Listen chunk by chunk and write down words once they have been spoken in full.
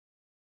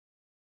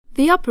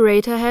The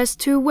operator has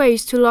two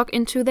ways to log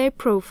into their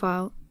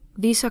profile.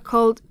 These are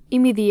called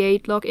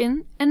immediate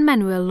login and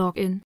manual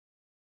login.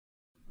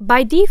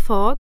 By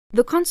default,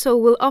 the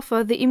console will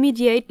offer the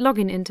immediate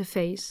login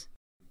interface.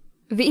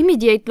 The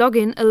immediate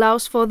login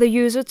allows for the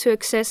user to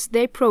access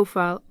their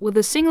profile with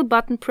a single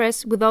button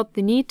press without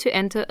the need to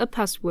enter a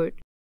password.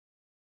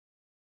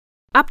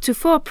 Up to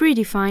 4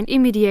 predefined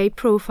immediate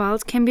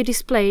profiles can be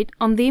displayed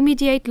on the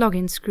immediate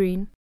login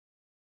screen.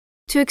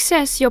 To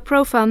access your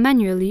profile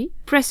manually,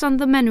 press on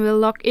the Manual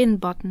Login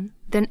button,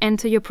 then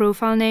enter your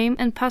profile name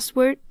and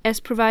password as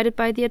provided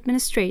by the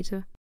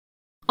administrator.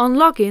 On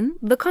login,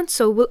 the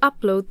console will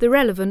upload the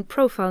relevant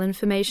profile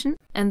information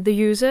and the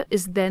user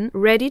is then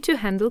ready to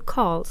handle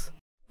calls.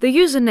 The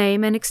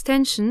username and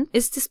extension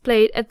is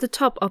displayed at the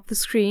top of the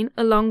screen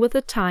along with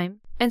the time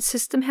and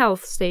system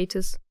health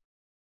status.